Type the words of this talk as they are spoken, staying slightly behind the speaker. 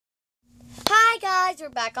guys, we're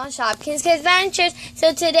back on Shopkins Adventures.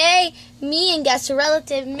 So today, me and guest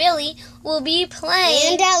relative Millie will be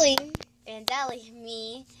playing. And Deli,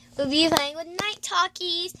 me, will be playing with Night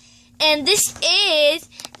Talkies. And this is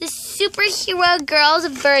the superhero girls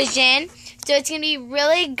version. So it's going to be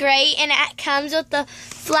really great. And it comes with the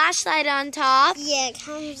flashlight on top. Yeah, it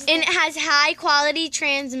comes. And it has high quality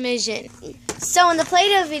transmission. So in the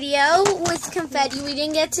Play-Doh video with confetti, we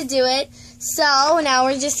didn't get to do it. So now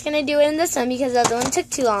we're just going to do it in this one because the other one took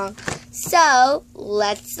too long. So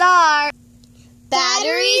let's start.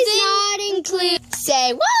 Batteries not included.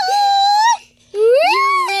 Say what? You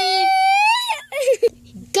read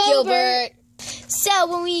Gilbert. So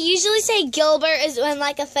when we usually say Gilbert is when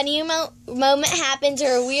like a funny moment happens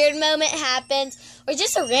or a weird moment happens or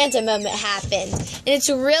just a random moment happens. And it's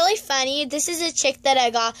really funny. This is a chick that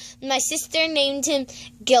I got. My sister named him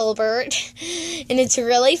Gilbert. And it's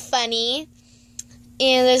really funny.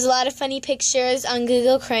 And there's a lot of funny pictures on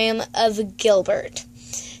Google Chrome of Gilbert.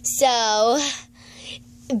 So,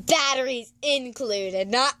 batteries included,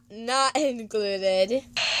 not included.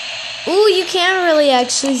 Ooh, you can't really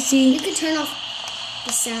actually see. You can turn off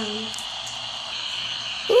the sound.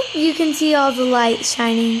 Ooh, you can see all the lights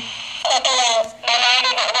shining.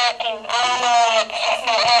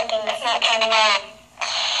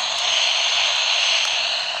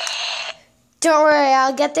 Don't worry,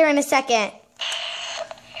 I'll get there in a second.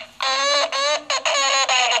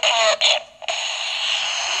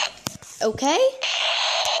 Okay.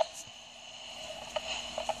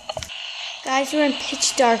 Guys, we're in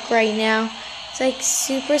pitch dark right now. It's like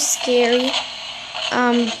super scary.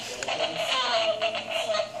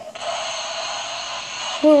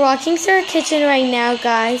 We're walking through our kitchen right now,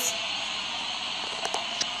 guys.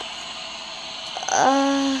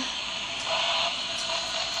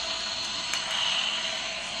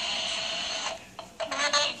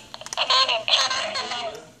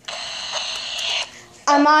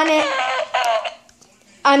 I'm on it.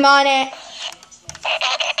 I'm on it.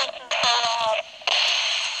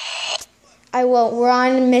 I will. We're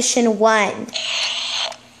on mission 1.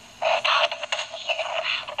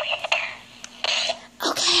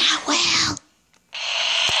 Okay, I will.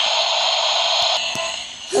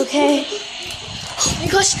 Okay. Oh my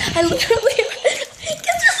gosh, I literally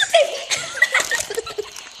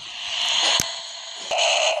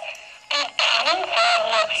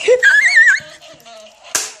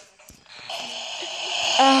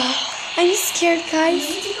I'm scared, guys.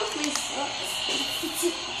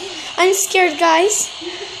 I'm scared, guys.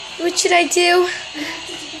 What should I do?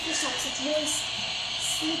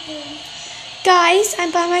 Guys,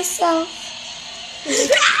 I'm by myself.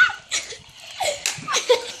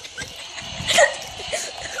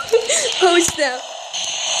 Oh, snap.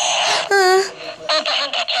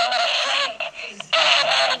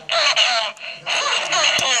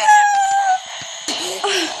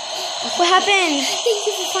 What happened? Thank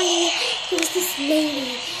you for finding me. It was this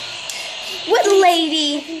lady. What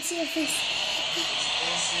lady? I can see her face.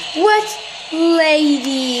 What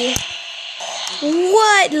lady?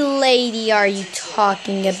 What lady are you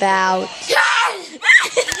talking about?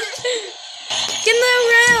 Get in the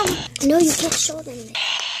room! No, you can't show them.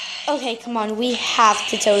 Okay, come on. We have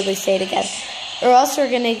to totally stay together. Or else we're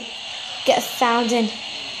going to get found in...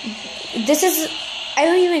 This is... I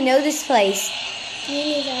don't even know this place. Me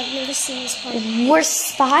neither. I've never seen this part. We're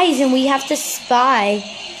spies and we have to spy.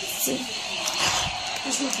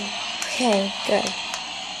 There's nothing. Okay, good.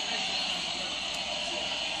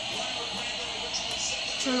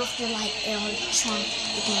 Turn off the light. It'll try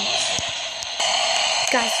the games.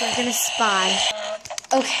 Guys, we're going to spy.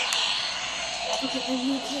 Okay. Okay, are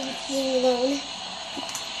you okay with being alone?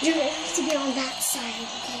 You're going to have to be on that side,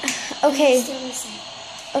 okay? Okay. Stay on this side.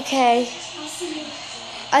 Okay. I'll see you.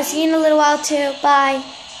 I'll see you in a little while too. Bye.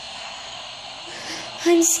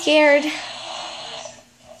 I'm scared.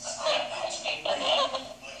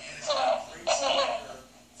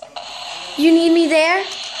 You need me there?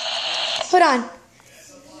 Hold on.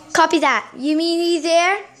 Copy that. You need me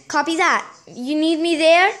there? Copy that. You need me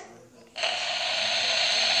there?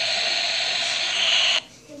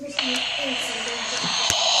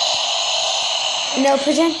 No,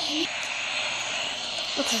 pretend.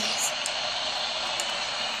 Okay, guys.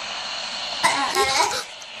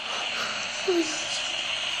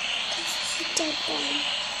 Dead body.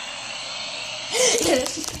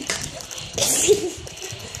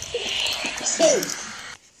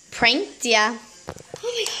 Pranked ya.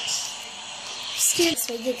 Oh my gosh. I'm scared.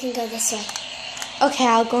 So you can go this way. Okay,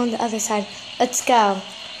 I'll go on the other side. Let's go.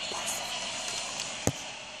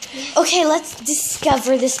 Okay, let's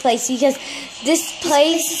discover this place because this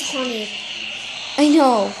place... This is haunted. I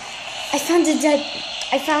know. I found a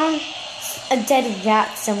dead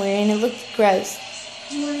rat somewhere, and it looked gross.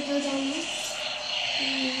 Do you want to go down there?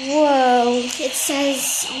 Whoa. It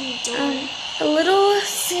says on the door. A little It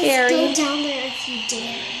scary. says go down there if you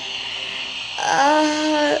dare.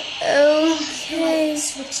 The Okay. light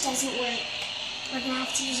switch doesn't work. We're gonna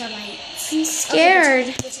have to use our lights. I'm scared.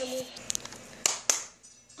 Okay,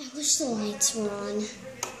 I wish the lights were on.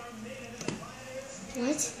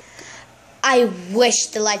 What? I wish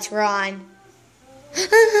the lights were on.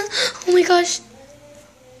 Oh my gosh.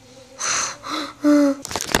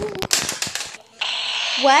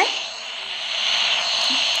 What?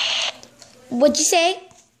 What'd you say?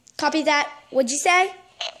 Copy that. What'd you say?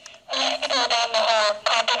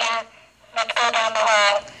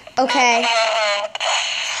 Okay.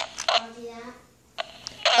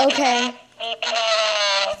 Okay.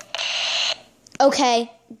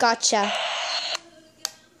 Okay. Gotcha.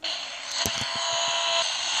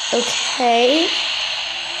 Okay.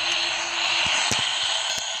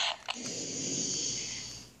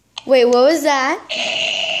 Wait, what was that?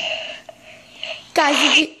 Guys,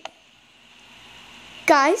 did you...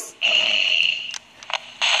 Guys?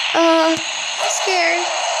 I'm scared.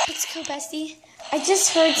 Let's go, bestie. I just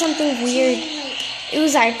heard something weird. It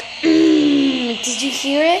was like, did you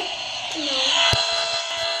hear it? No.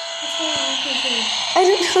 I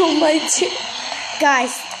don't know, my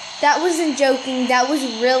guys, that wasn't joking. That was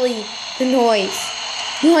really the noise.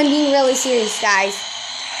 No, I'm being really serious, guys.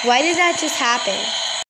 Why did that just happen?